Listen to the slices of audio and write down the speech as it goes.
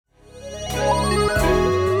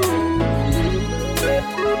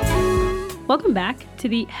Welcome back to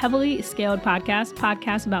the Heavily Scaled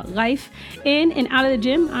podcast about life in and out of the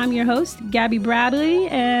gym. I'm your host, Gabby Bradley,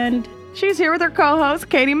 and she's here with her co-host,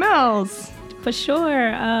 Katie Mills. For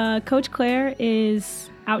sure, Coach Claire is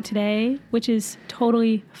out today, which is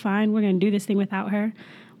totally fine. We're going to do this thing without her,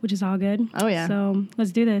 which is all good. Oh, yeah. So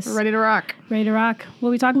let's do this. We're ready to rock. Ready to rock. What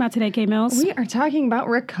are we talking about today, Kate Mills? We are talking about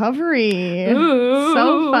recovery. Ooh.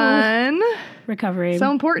 So fun. Recovery.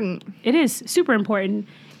 So important. It is super important.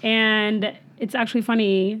 And it's actually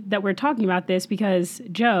funny that we're talking about this because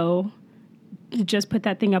Joe just put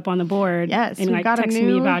that thing up on the board. Yes, and like texted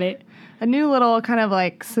me about it. A new little kind of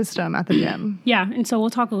like system at the gym. Yeah, and so we'll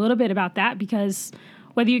talk a little bit about that because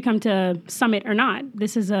whether you come to Summit or not,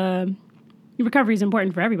 recovery is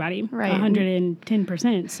important for everybody. Right.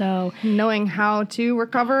 110%. So knowing how to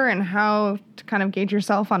recover and how to kind of gauge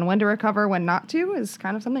yourself on when to recover, when not to is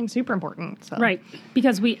kind of something super important. So. Right.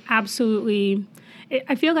 Because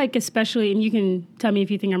I feel like especially, and you can tell me if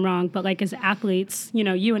you think I'm wrong, but like as athletes,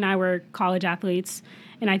 you and I were college athletes,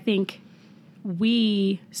 and I think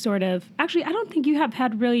we actually, I don't think you have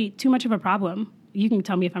had really too much of a problem. You can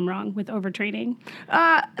tell me if I'm wrong with overtraining.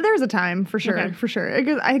 There's a time for sure, Okay. for sure.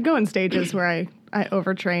 I go in stages where I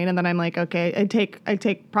overtrain and then I'm like, okay, I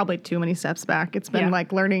take probably too many steps back. It's been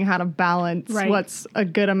like learning how to balance what's a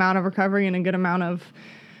good amount of recovery and a good amount of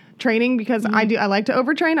training because I like to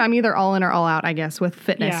overtrain. I'm either all in or all out, I guess, with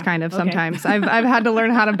fitness kind of sometimes. I've had to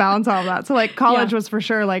learn how to balance all of that. So like college was for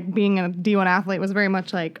sure like being a D1 athlete was very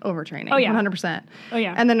much like overtraining. Oh yeah. 100%. Oh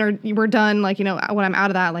yeah. And then we're done like, when I'm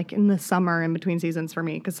out of that, like in the summer in between seasons for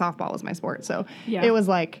me, because softball was my sport. So it was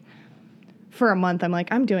like for a month, I'm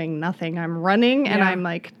like, I'm doing nothing. I'm running and I'm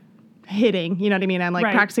like hitting, you know what I mean? I'm like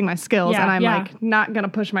practicing my skills and I'm like not going to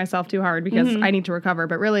push myself too hard because I need to recover.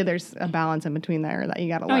 But really there's a balance in between there that you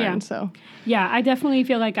got to learn. Yeah. So yeah, I definitely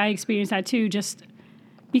feel like I experienced that too, just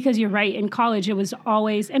because you're right. In college, it was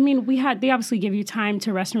always, they obviously give you time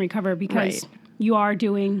to rest and recover because you are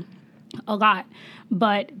doing a lot.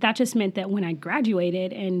 But that just meant that when I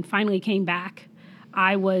graduated and finally came back,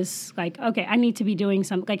 I was like, okay, I need to be doing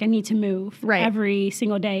something, like I need to move every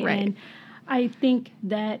single day. Right. And I think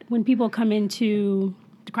that when people come into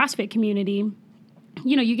the CrossFit community,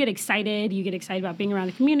 you get excited about being around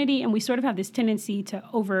the community, and we sort of have this tendency to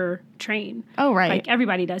overtrain. Oh, right. Like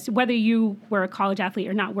everybody does. Whether you were a college athlete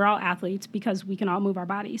or not, we're all athletes because we can all move our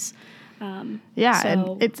bodies. And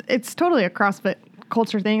it's totally a CrossFit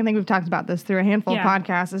culture thing. I think we've talked about this through a handful of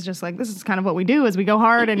podcasts. It's just like, this is kind of what we do is we go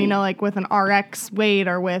hard and, like with an RX weight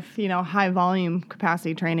or with, high volume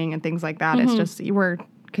capacity training and things like that. It's just, we're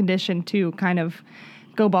conditioned to kind of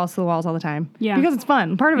go balls to the walls all the time. Yeah. Because it's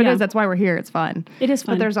fun. Part of it is that's why we're here. It's fun. It is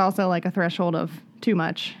fun. But there's also like a threshold of too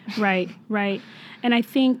much. Right. And I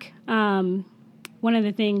think one of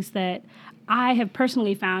the things that I have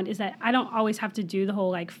personally found is that I don't always have to do the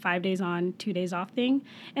whole like 5 days on, 2 days off thing.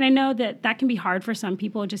 And I know that can be hard for some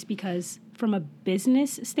people just because from a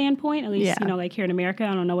business standpoint, at least, like here in America,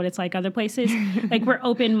 I don't know what it's like other places. Like we're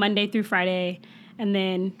open Monday through Friday. And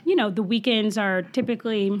then, the weekends are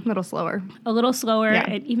typically a little slower. Yeah.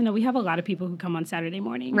 And even though we have a lot of people who come on Saturday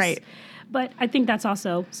mornings. Right. But I think that's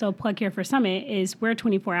also, so plug here for Summit is we're a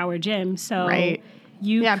 24-hour gym. So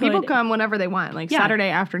people come whenever they want, like Saturday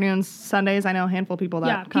afternoons, Sundays. I know a handful of people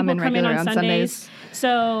that come in regularly on Sundays.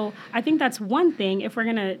 So I think that's one thing if we're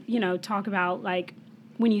going to, talk about like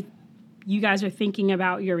when you guys are thinking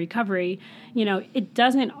about your recovery, it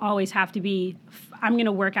doesn't always have to be, I'm going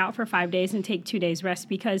to work out for 5 days and take 2 days rest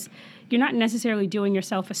because you're not necessarily doing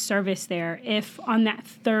yourself a service there if on that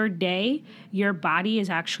third day, your body is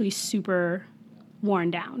actually super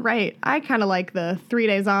worn down. Right. I kind of like the 3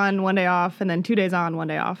 days on, 1 day off, and then 2 days on, 1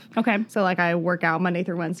 day off. Okay. So like I work out Monday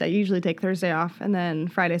through Wednesday. I usually take Thursday off, and then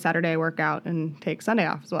Friday, Saturday I work out and take Sunday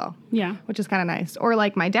off as well. Yeah. Which is kind of nice. Or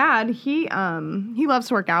like my dad, he loves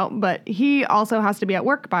to work out, but he also has to be at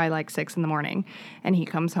work by like 6 in the morning, and he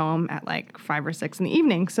comes home at like 5 or 6 in the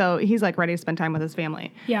evening. So he's like ready to spend time with his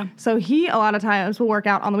family. Yeah. So he a lot of times will work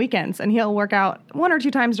out on the weekends, and he'll work out 1 or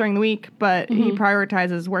 2 times during the week, but he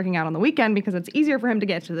prioritizes working out on the weekend because it's easier for him to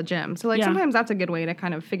get to the gym. So like sometimes that's a good way to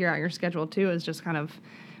kind of figure out your schedule too, is just kind of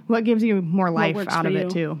what gives you more life out of it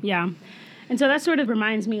too. Yeah. And so that sort of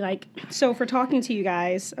reminds me, like, so for talking to you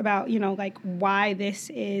guys about, like why this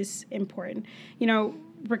is important,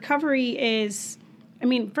 recovery is,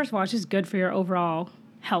 first of all, it's just good for your overall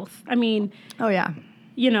health. Oh yeah.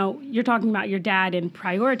 You're talking about your dad and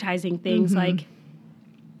prioritizing things like,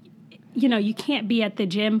 you can't be at the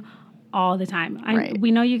gym all the time.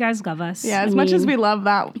 We know you guys love us. Yeah, as much as we love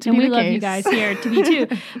that to and be we the love case. you guys here to be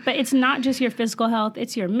too. But it's not just your physical health,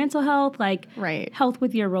 it's your mental health, like health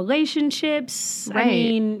with your relationships.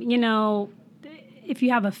 Right. if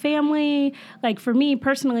you have a family, like for me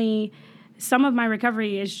personally, some of my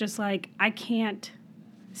recovery is just like, I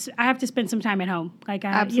have to spend some time at home. Like,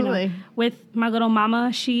 Absolutely. With my little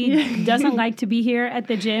mama, she doesn't like to be here at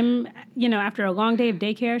the gym, after a long day of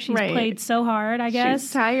daycare. She's played so hard, I guess.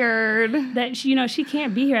 She's tired. That, she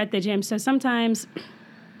can't be here at the gym. So sometimes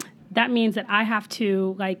that means that I have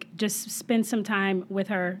to, like, just spend some time with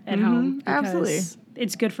her at home. Absolutely.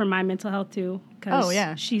 It's good for my mental health, too.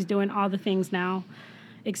 Because she's doing all the things now,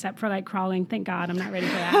 except for, like, crawling. Thank God I'm not ready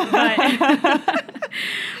for that.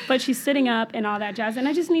 But she's sitting up and all that jazz. And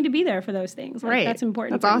I just need to be there for those things. Like, that's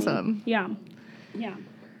important. That's awesome. Me. Yeah.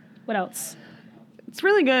 What else? It's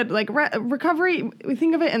really good. Like recovery, we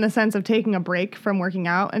think of it in the sense of taking a break from working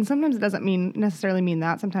out. And sometimes it doesn't necessarily mean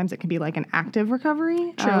that. Sometimes it can be like an active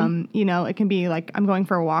recovery. True. It can be like, I'm going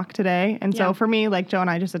for a walk today. And so for me, like Joe and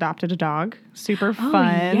I just adopted a dog. Super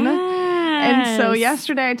fun. And so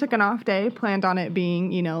yesterday I took an off day, planned on it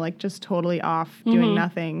being, like just totally off, doing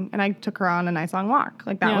nothing. And I took her on a nice long walk.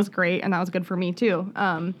 Like that was great. And that was good for me too.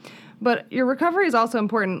 But your recovery is also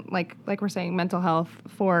important, like we're saying, mental health,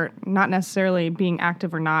 for not necessarily being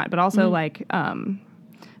active or not, but also like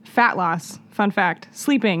fat loss. Fun fact: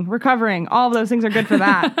 sleeping, recovering, all of those things are good for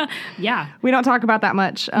that. We don't talk about that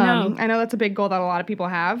much. No. I know that's a big goal that a lot of people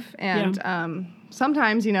have, and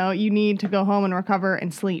sometimes you need to go home and recover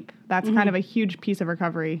and sleep. That's kind of a huge piece of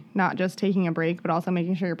recovery, not just taking a break, but also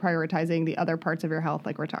making sure you're prioritizing the other parts of your health,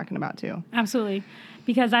 like we're talking about too. Absolutely.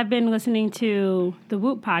 Because I've been listening to the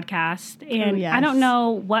Whoop podcast, and I don't know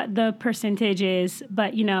what the percentage is,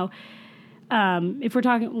 but, if we're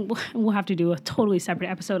talking, we'll have to do a totally separate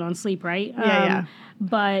episode on sleep, right?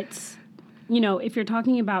 But, if you're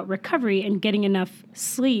talking about recovery and getting enough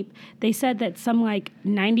sleep, they said that some like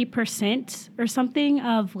 90% or something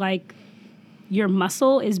of like your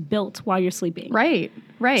muscle is built while you're sleeping. Right.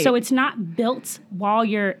 So it's not built while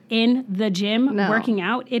you're in the gym working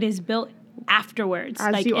out. It is built afterwards,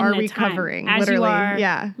 as like you in are the recovering, time, as literally. you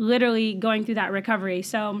are literally going through that recovery.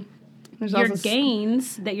 So there's your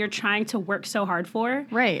gains that you're trying to work so hard for,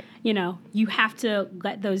 you have to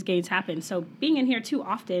let those gains happen. So being in here too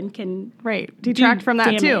often can detract from that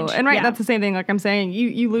damage. too. And that's the same thing. Like I'm saying,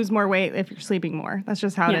 you lose more weight if you're sleeping more. That's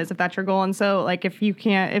just how it is, if that's your goal. And so like if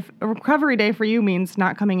a recovery day for you means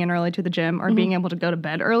not coming in early to the gym or being able to go to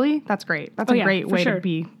bed early, that's great. That's a great way to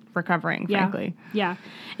be recovering, frankly.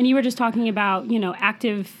 And you were just talking about,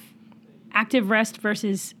 active rest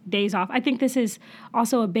versus days off. I think this is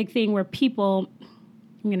also a big thing where people,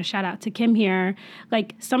 I'm going to shout out to Kim here,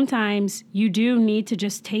 like sometimes you do need to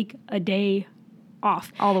just take a day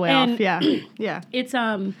off. All the way off, yeah. It's,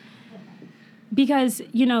 because,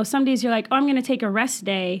 some days you're like, oh, I'm going to take a rest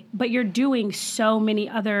day, but you're doing so many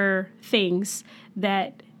other things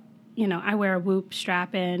that, I wear a Whoop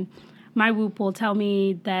strap and my Whoop will tell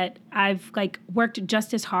me that I've like worked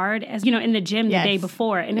just as hard as, in the gym the day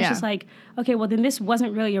before. And it's just like, okay, well then this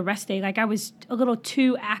wasn't really a rest day. Like I was a little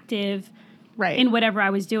too active in whatever I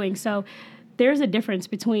was doing. So there's a difference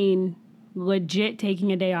between legit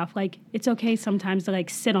taking a day off. Like it's okay sometimes to like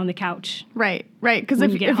sit on the couch. Right. Because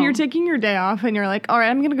if you're taking your day off and you're like, all right,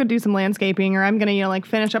 I'm going to go do some landscaping, or I'm going to, like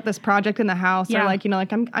finish up this project in the house, or like,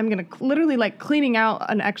 like I'm going to literally like cleaning out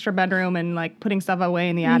an extra bedroom and like putting stuff away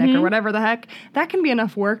in the attic or whatever the heck, that can be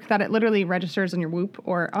enough work that it literally registers on your Whoop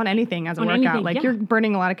or on anything as a workout. Like you're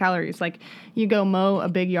burning a lot of calories. Like you go mow a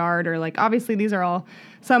big yard, or like, obviously these are all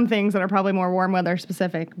some things that are probably more warm weather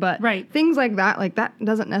specific, but things like that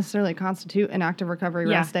doesn't necessarily constitute an active recovery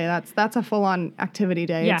rest day. That's a full on activity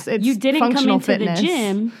day. Yeah. It's you didn't come into fitness. the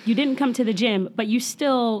gym. You didn't come to the gym, but you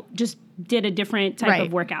still just did a different type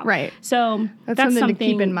of workout. Right. So that's something to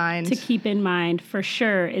keep in mind. To keep in mind for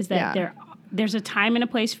sure is that there's a time and a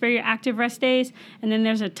place for your active rest days, and then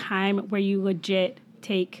there's a time where you legit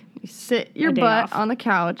take. You sit your butt off on the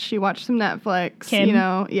couch, you watch some Netflix, Kim.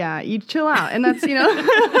 You chill out. And that's,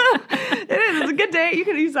 it's a good day. You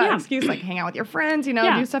can use that excuse, like hang out with your friends,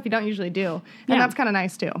 do stuff you don't usually do. And that's kind of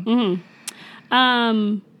nice too.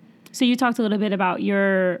 So you talked a little bit about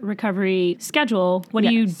your recovery schedule. What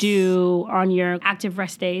do you do on your active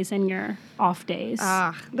rest days and your off days?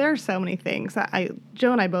 There are so many things that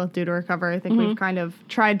Joe and I both do to recover. I think we've kind of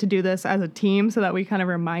tried to do this as a team so that we kind of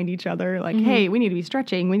remind each other, like, hey, we need to be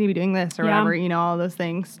stretching, we need to be doing this or whatever, all those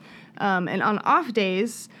things. And on off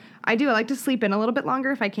days, I like to sleep in a little bit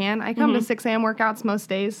longer if I can. I come to 6 a.m. workouts most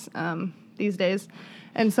days these days.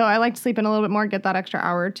 And so I like to sleep in a little bit more, get that extra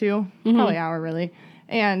hour or two, probably hour really.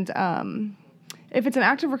 And if it's an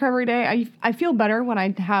active recovery day, I feel better when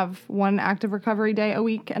I have one active recovery day a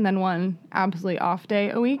week and then one absolutely off day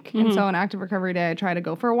a week. Mm-hmm. And so an active recovery day, I try to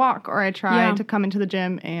go for a walk, or I try to come into the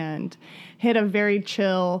gym and hit a very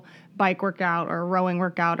chill bike workout or rowing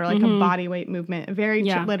workout or like a body weight movement. Very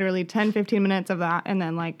literally 10, 15 minutes of that, and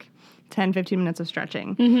then like 10, 15 minutes of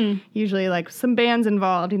stretching. Mm-hmm. Usually like some bands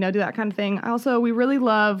involved, do that kind of thing. Also, we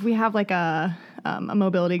have like a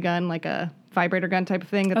mobility gun, like a vibrator gun type of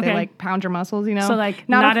thing that they like pound your muscles, So like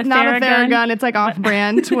not a Theragun. It's like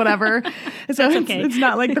off-brand, whatever. So it's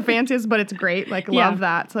not like the fanciest, but it's great. Like love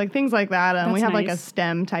that. So like things like that. We have like a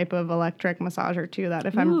stem type of electric massager too. That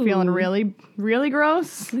if I'm feeling really, really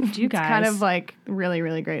gross, you guys. It's kind of like really,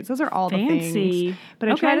 really great. So those are all the things. But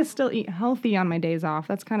I try to still eat healthy on my days off.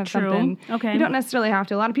 That's kind of something. Okay. You don't necessarily have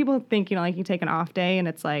to. A lot of people think like you take an off day and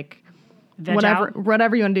it's like.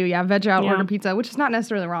 Whatever you want to do. Veg out, order pizza, which is not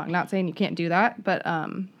necessarily wrong. Not saying you can't do that, but I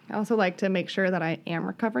also like to make sure that I am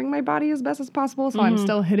recovering my body as best as possible, so I'm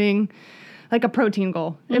still hitting like a protein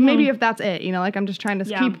goal. And maybe if that's it, like I'm just trying to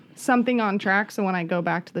keep something on track, so when I go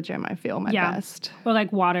back to the gym, I feel my best. Or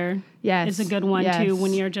like water is a good one too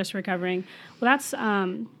when you're just recovering. Well,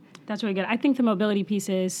 that's really good. I think the mobility piece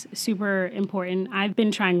is super important. I've been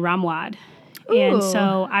trying Ramwad, and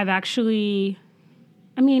so I've actually...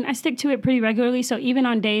 I stick to it pretty regularly. So even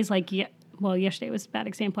on days like, yesterday was a bad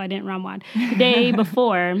example. I didn't Ramwad. The day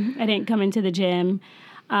before, I didn't come into the gym.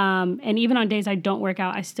 And even on days I don't work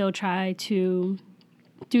out, I still try to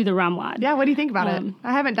do the Ramwad. Yeah, what do you think about it?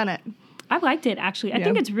 I haven't done it. I've liked it, actually. I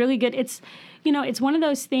think it's really good. It's, it's one of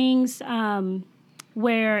those things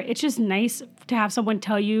where it's just nice to have someone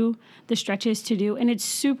tell you the stretches to do. And it's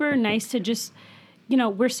super nice to just...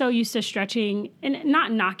 we're so used to stretching and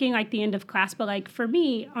not knocking like the end of class, but like for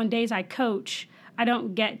me, on days I coach, I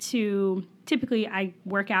don't get to, typically I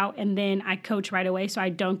work out and then I coach right away, so I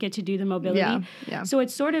don't get to do the mobility. Yeah. So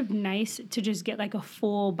it's sort of nice to just get like a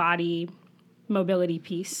full body mobility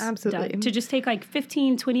piece. Absolutely. Done. To just take like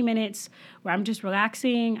 15, 20 minutes where I'm just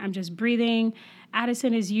relaxing, I'm just breathing.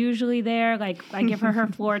 Addison is usually there, like I give her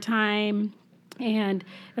floor time, and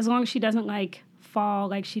as long as she doesn't like fall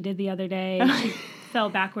like she did the other day, she fell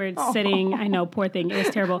backwards sitting. I know, poor thing. It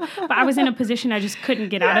was terrible. But I was in a position I just couldn't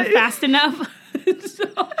get out of fast enough.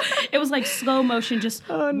 So it was like slow motion, just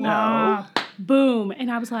boom.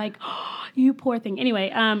 And I was like, you poor thing.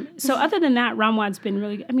 Anyway, so other than that, Ramwad's been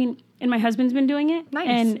really good. And my husband's been doing it. Nice.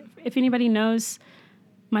 And if anybody knows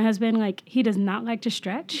my husband, like he does not like to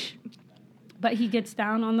stretch. But he gets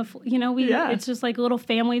down on the, it's just like a little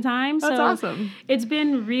family time. That's awesome. It's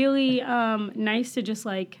been really nice to just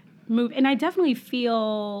like move. And I definitely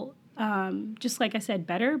feel, just like I said,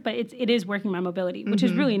 better. But it is working my mobility, which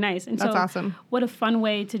is really nice. And that's awesome. What a fun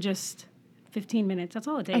way to just 15 minutes. That's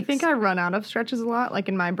all it takes. I think I run out of stretches a lot, like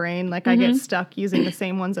in my brain. Like I get stuck using the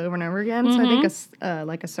same ones over and over again. So I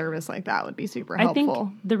think a service like that would be super helpful. I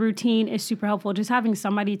think the routine is super helpful. Just having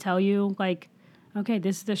somebody tell you like, okay,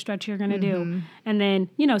 this is the stretch you're going to do. And then,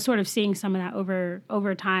 sort of seeing some of that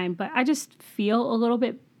over time. But I just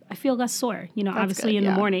feel I feel less sore, obviously good, in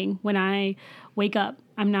the morning when I wake up,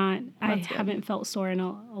 I haven't felt sore in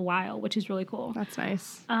a while, which is really cool. That's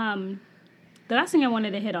nice. The last thing I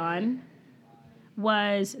wanted to hit on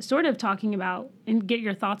was sort of talking about and get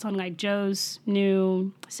your thoughts on like Joe's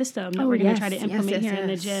new system that we're going to try to implement here in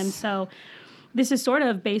the gym. So this is sort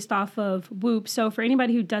of based off of Whoop. So for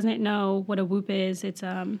anybody who doesn't know what a Whoop is, it's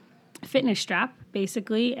a fitness strap,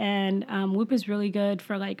 basically. And Whoop is really good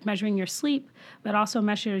for, like, measuring your sleep, but also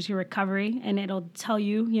measures your recovery. And it'll tell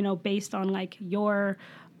you, based on, like, your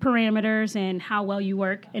parameters and how well you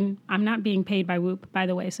work. And I'm not being paid by Whoop, by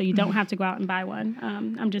the way, so you don't have to go out and buy one.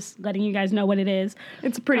 I'm just letting you guys know what it is.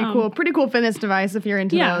 It's a pretty cool fitness device if you're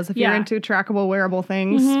into those. If you're into trackable, wearable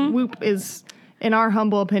things, Whoop is... in our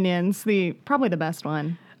humble opinions, probably the best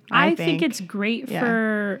one. I think it's great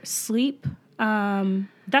for sleep.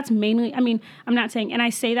 That's mainly, I'm not saying, and I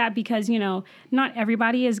say that because, not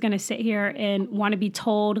everybody is going to sit here and want to be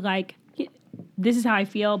told, like, this is how I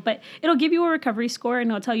feel, but it'll give you a recovery score and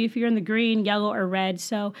it'll tell you if you're in the green, yellow, or red.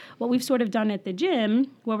 So what we've sort of done at the gym,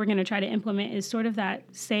 what we're going to try to implement is sort of that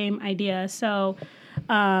same idea. So,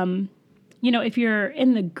 if you're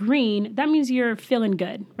in the green, that means you're feeling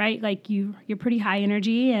good, right? Like you're pretty high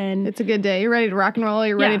energy and it's a good day. You're ready to rock and roll.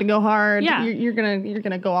 You're ready to go hard. Yeah. You're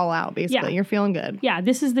gonna go all out, basically. Yeah. You're feeling good. Yeah.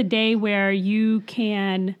 This is the day where you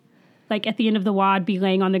can, like at the end of the WOD, be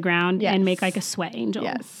laying on the ground and make like a sweat angel.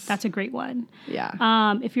 Yes. That's a great one.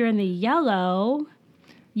 Yeah. If you're in the yellow,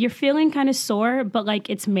 you're feeling kind of sore, but like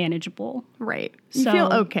it's manageable. Right. You feel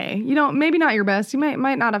okay. You don't, maybe not your best. You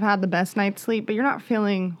might not have had the best night's sleep, but you're not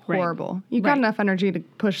feeling horrible. Right. You've got enough energy to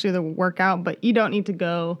push through the workout, but you don't need to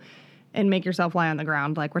go and make yourself lie on the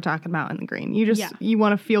ground like we're talking about in the green. You just, you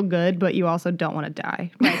want to feel good, but you also don't want to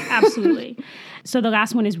die. Right. Absolutely. So the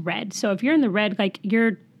last one is red. So if you're in the red, like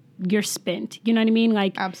you're spent. You know what I mean?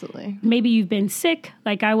 Like, absolutely. Maybe you've been sick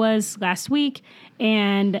like I was last week,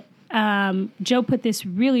 and Joe put this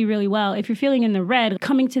really, really well. If you're feeling in the red,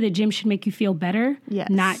 coming to the gym should make you feel better,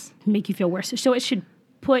 not make you feel worse. So it should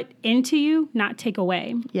put into you, not take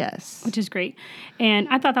away. Yes. Which is great. And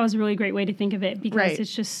I thought that was a really great way to think of it, because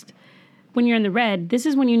it's just, when you're in the red, this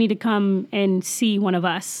is when you need to come and see one of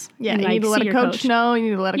us. Yeah, you need to let a coach know.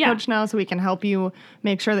 You need to let a coach know so we can help you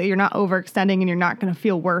make sure that you're not overextending and you're not going to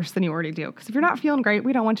feel worse than you already do. Because if you're not feeling great,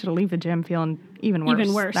 we don't want you to leave the gym feeling even worse.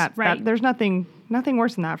 Even worse, right. There's nothing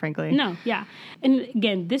worse than that, frankly. No, yeah. And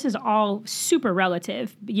again, this is all super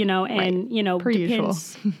relative, and, per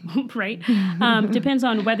depends, right? Depends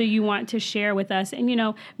on whether you want to share with us.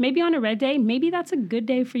 And, maybe on a red day, maybe that's a good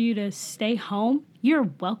day for you to stay home. You're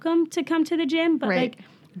welcome to come to the gym, but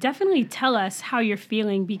definitely tell us how you're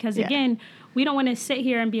feeling, because again, we don't want to sit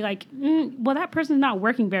here and be like, well, that person's not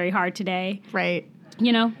working very hard today. Right.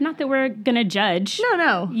 Not that we're going to judge.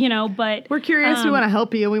 No. But we're curious. We want to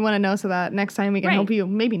help you. We want to know so that next time we can help you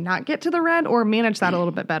maybe not get to the red or manage that a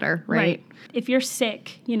little bit better. Right. If you're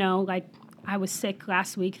sick, like I was sick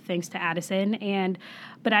last week thanks to Addison,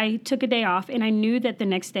 but I took a day off, and I knew that the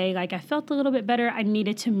next day, like I felt a little bit better. I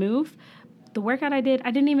needed to move. The workout I did,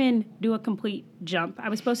 I didn't even do a complete jump. I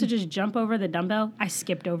was supposed to just jump over the dumbbell. I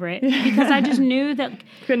skipped over it because I just knew that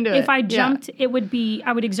if I jumped, I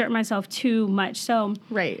would exert myself too much. So,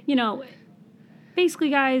 basically,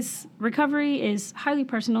 guys, recovery is highly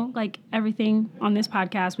personal, like everything on this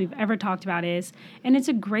podcast we've ever talked about is. And it's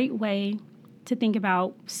a great way to think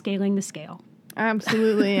about scaling the scale.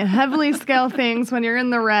 Absolutely. Heavily scale things when you're in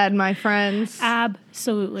the red, my friends.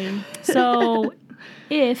 Absolutely. So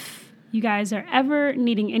if you guys are ever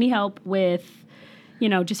needing any help with,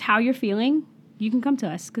 just how you're feeling, you can come to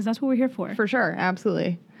us, because that's what we're here for. For sure.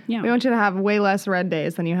 Absolutely. Yeah. We want you to have way less red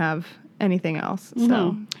days than you have anything else. Mm-hmm.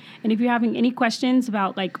 So, and if you're having any questions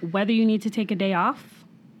about like whether you need to take a day off,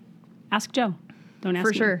 ask Joe. Don't ask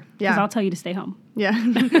me. For sure. Yeah. Because I'll tell you to stay home. Yeah.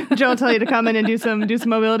 Joe will tell you to come in and do some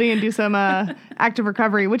mobility and do some active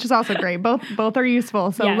recovery, which is also great. Both are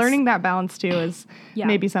useful. So learning that balance too is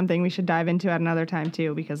maybe something we should dive into at another time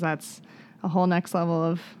too, because that's a whole next level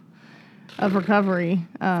of recovery.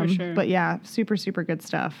 For sure. But yeah, super, super good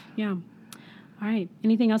stuff. Yeah. All right.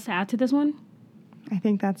 Anything else to add to this one? I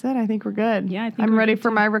think that's it. I think we're good. Yeah, I'm ready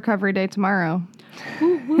for my recovery day tomorrow.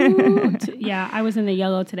 Yeah, I was in the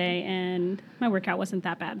yellow today, and my workout wasn't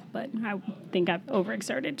that bad, but I think I've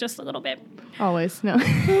overexerted just a little bit. Always, no.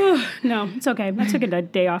 No, it's okay. I took a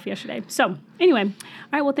day off yesterday. So anyway, all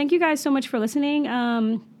right, well, thank you guys so much for listening.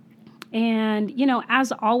 And,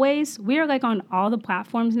 as always, we are like on all the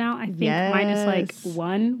platforms now. I think minus like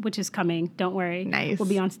one, which is coming. Don't worry. Nice. We'll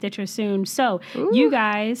be on Stitcher soon. So you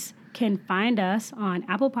guys can find us on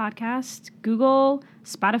Apple Podcasts, Google,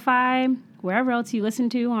 Spotify, wherever else you listen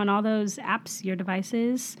to on all those apps, your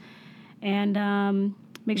devices. And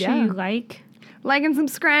make sure you like and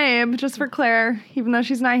subscribe, just for Claire. Even though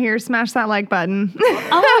she's not here, smash that like button.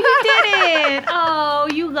 Oh, you did it. Oh,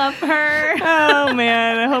 you love her. Oh,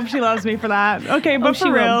 man. I hope she loves me for that. Okay, but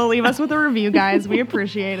for real, leave us with a review, guys. We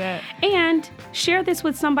appreciate it. And share this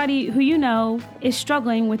with somebody who is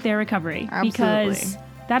struggling with their recovery. Absolutely. Because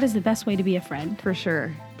that is the best way to be a friend. For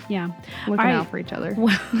sure. Yeah. Looking out for each other.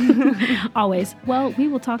 Always. Well, we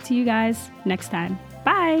will talk to you guys next time.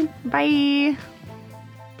 Bye. Bye.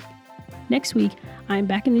 Next week, I'm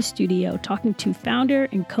back in the studio talking to founder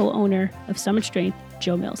and co-owner of Summit Strength,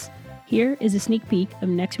 Joe Mills. Here is a sneak peek of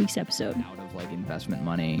next week's episode. Out of like investment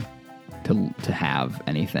money to have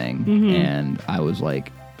anything, and I was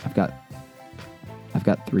like, I've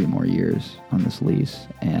got 3 more years on this lease,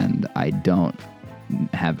 and I don't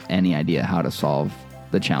have any idea how to solve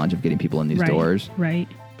the challenge of getting people in these doors. Right.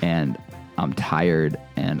 And I'm tired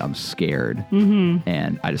and I'm scared,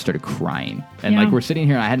 and I just started crying. And like we're sitting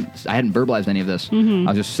here, I hadn't verbalized any of this. I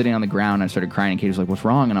was just sitting on the ground and I started crying. And Katie was like, "What's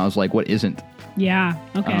wrong?" And I was like, "What isn't?" Yeah.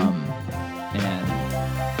 Okay.